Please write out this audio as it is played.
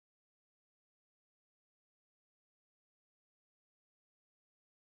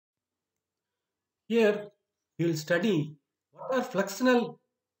Here we will study what are fluxional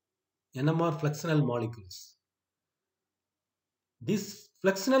NMR fluxional molecules. These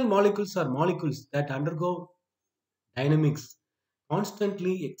fluxional molecules are molecules that undergo dynamics,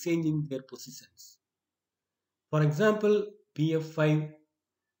 constantly exchanging their positions. For example, PF5,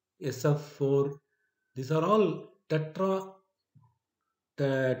 SF4, these are all trigonal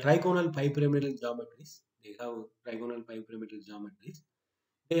bipyramidal geometries. They have trigonal bipyramidal geometries.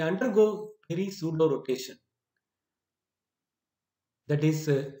 They undergo pseudo rotation. That is,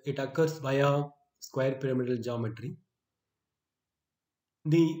 it occurs via square pyramidal geometry.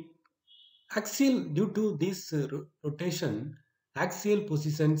 The axial, due to this rotation, axial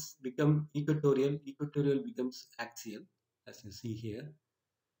positions become equatorial, equatorial becomes axial, as you see here.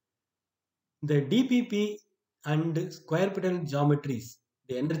 The DPP and square pyramidal geometries,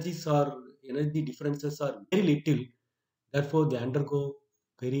 the energy differences are very little, therefore they undergo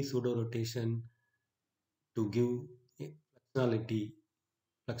very pseudo rotation to give a fluxionality,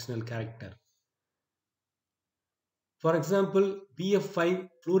 fluxional character. For example, BF5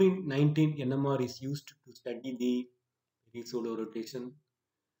 fluorine 19 NMR is used to study the pseudo rotation.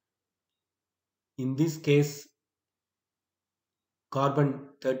 In this case, carbon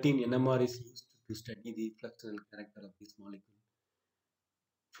 13 NMR is used to study the fluxional character of this molecule.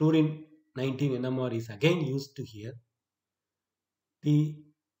 Fluorine 19 NMR is again used here. The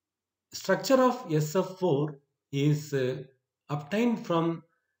structure of SF4 is obtained from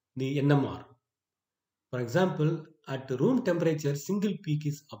the NMR. For example, at room temperature, single peak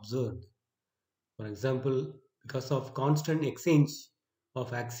is observed. For example, because of constant exchange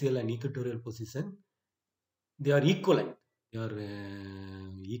of axial and equatorial position, they are equivalent. They are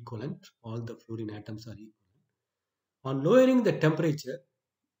equivalent. All the fluorine atoms are equivalent. On lowering the temperature,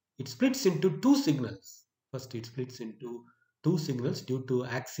 it splits into two signals. First, it splits into two signals due to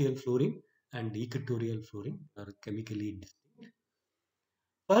axial fluorine and equatorial fluorine are chemically distinct.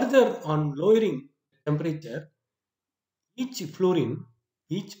 Further, on lowering temperature, each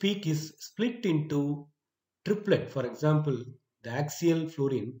peak is split into triplet. For example, the axial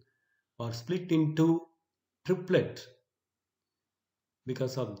fluorine are split into triplet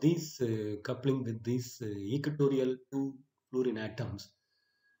because of this coupling with these equatorial two fluorine atoms.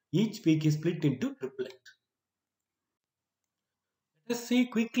 Each peak is split into triplet. Let us see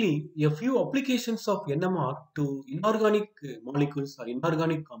quickly a few applications of NMR to inorganic molecules or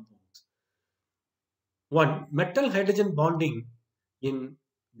inorganic compounds. One, metal hydrogen bonding in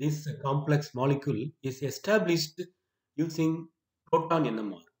this complex molecule is established using proton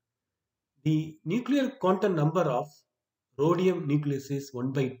NMR. The nuclear quantum number of rhodium nucleus is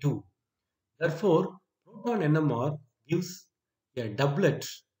 1 by 2. Therefore, proton NMR gives a doublet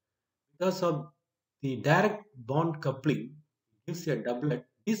because of the direct bond coupling gives a doublet.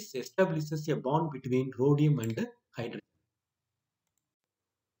 This establishes a bond between rhodium and hydrogen.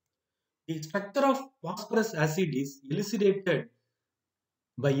 The structure of phosphorus acid is elucidated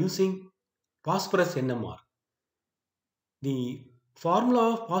by using phosphorus NMR. The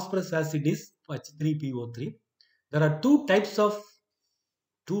formula of phosphorus acid is H3PO3. There are two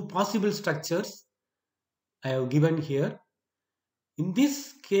possible structures I have given here. In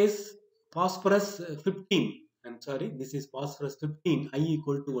this case, phosphorus 15, this is phosphorus 15, I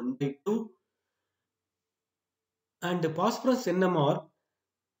equal to 1 by 2. And the phosphorus NMR,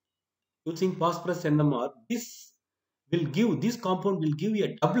 using phosphorus NMR, this compound will give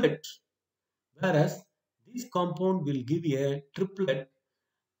a doublet, whereas this compound will give a triplet.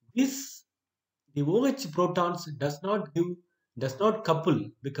 The OH protons does not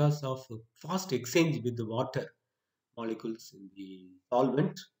couple because of fast exchange with the water molecules in the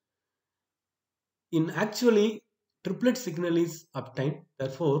solvent. In actually, triplet signal is obtained.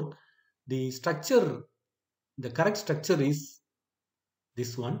 Therefore, the correct structure is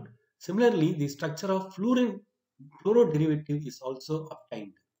this one. Similarly, the structure of fluoroderivative is also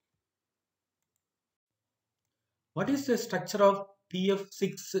obtained. What is the structure of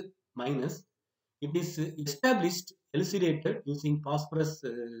PF6 minus? It is established, elucidated using phosphorus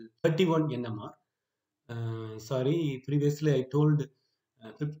 31 NMR. Previously I told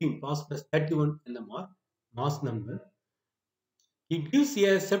 15 phosphorus 31 NMR mass number. It gives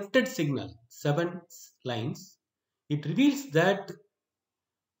a septed signal, 7 lines. It reveals that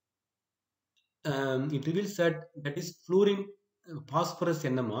that is fluorine phosphorus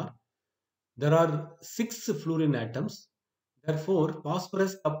NMR. There are 6 fluorine atoms. Therefore,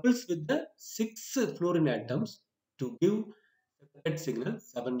 phosphorus couples with the 6 fluorine atoms to give septed signal,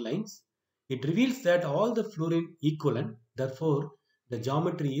 7 lines. It reveals that all the fluorine equivalent. Therefore, the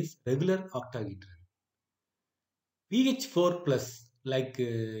geometry is regular octahedral. pH 4 plus like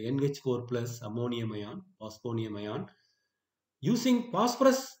NH4 plus ammonium ion, phosphonium ion. Using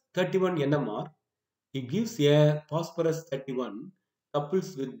phosphorus 31 NMR, it gives a phosphorus 31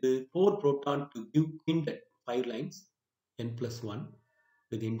 couples with the 4 proton to give quintet 5 lines n plus 1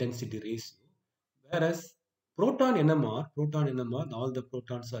 with intensity ratio. Whereas proton NMR, all the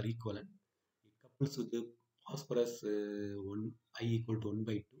protons are equivalent. It couples with the phosphorus 1 I equal to 1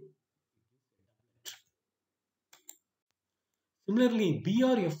 by 2. Similarly,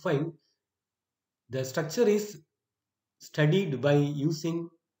 BRF5, the structure is studied by using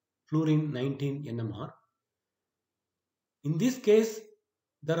fluorine 19 NMR. In this case,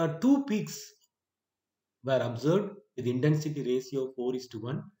 there are two peaks were observed with intensity ratio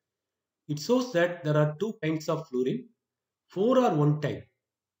 4:1. It shows that there are two kinds of fluorine. 4 are one type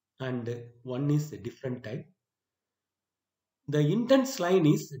and 1 is a different type. The intense line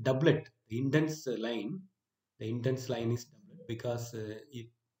is doublet. The intense line is doublet because it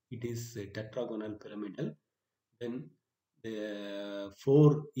is tetragonal pyramidal. Then the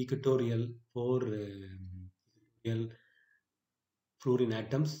four equatorial fluorine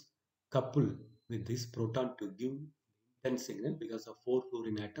atoms couple with this proton to give intense signal because of 4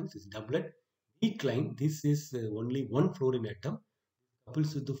 fluorine atoms is doublet. Weak line, this is only one fluorine atom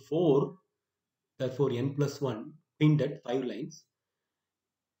couples with the 4, therefore n plus 1 pinned at 5 lines.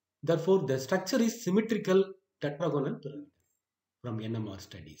 Therefore, the structure is symmetrical tetragonal pyramid from NMR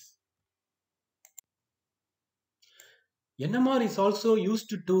studies. NMR is also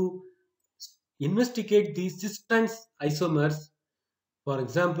used to investigate the cis-trans isomers. For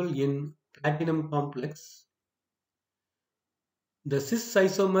example, in platinum complex, the cis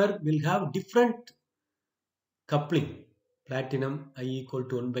isomer will have different coupling. Platinum I equal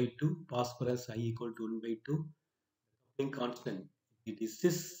to 1 by 2, phosphorus I equal to 1 by 2, coupling constant. It is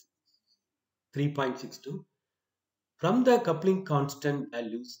cis 3.62. From the coupling constant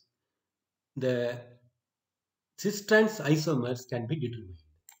values, the cis-trans isomers can be determined.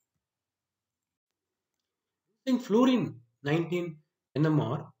 In fluorine 19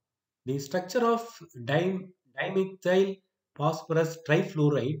 NMR, the structure of dimethyl phosphorus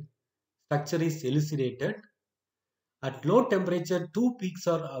trifluoride structure is elucidated. At low temperature, two peaks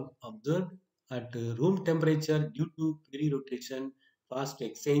are observed. At room temperature, due to perirotation, fast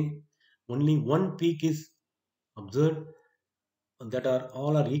exchange, only one peak is observed that are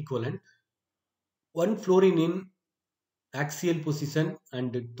all are equivalent. One fluorine in axial position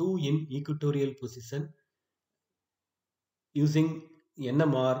and two in equatorial position. Using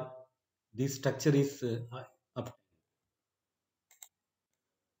NMR, this structure is up.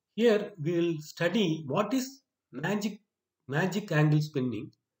 Here we will study what is magic angle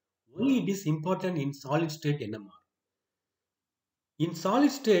spinning. Why it is important in solid state NMR. In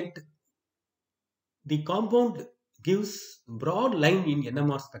solid state, the compound gives broad line in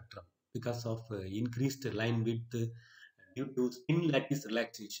NMR spectrum because of increased line width due to spin lattice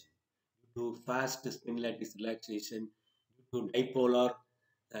relaxation, due to fast spin lattice relaxation, due to dipolar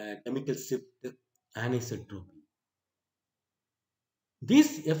chemical shift anisotropy.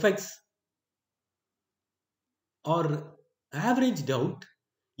 These effects are averaged out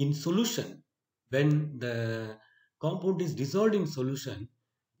in solution when the compound is dissolved in solution.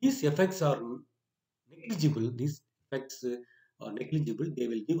 These effects are negligible. These effects are negligible. They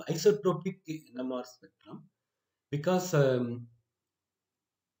will give isotropic NMR spectrum because due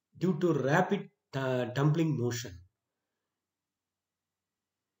to rapid tumbling motion.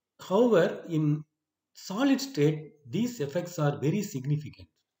 However, in solid state, these effects are very significant.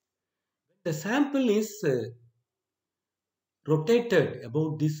 The sample is rotated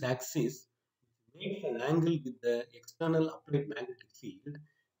about this axis, makes an angle with the external applied magnetic field,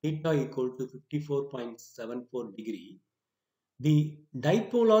 theta equal to 54.74 degree. The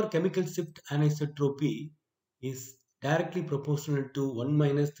dipolar chemical shift anisotropy is directly proportional to 1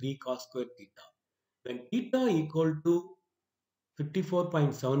 minus 3 cos square theta. When theta equal to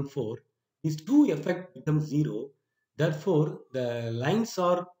 54.74, these two effects become zero. Therefore, the lines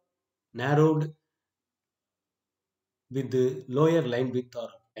are narrowed with the lower line width or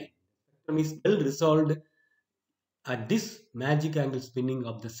obtained. The spectrum is well resolved at this magic angle spinning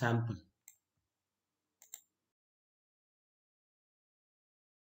of the sample.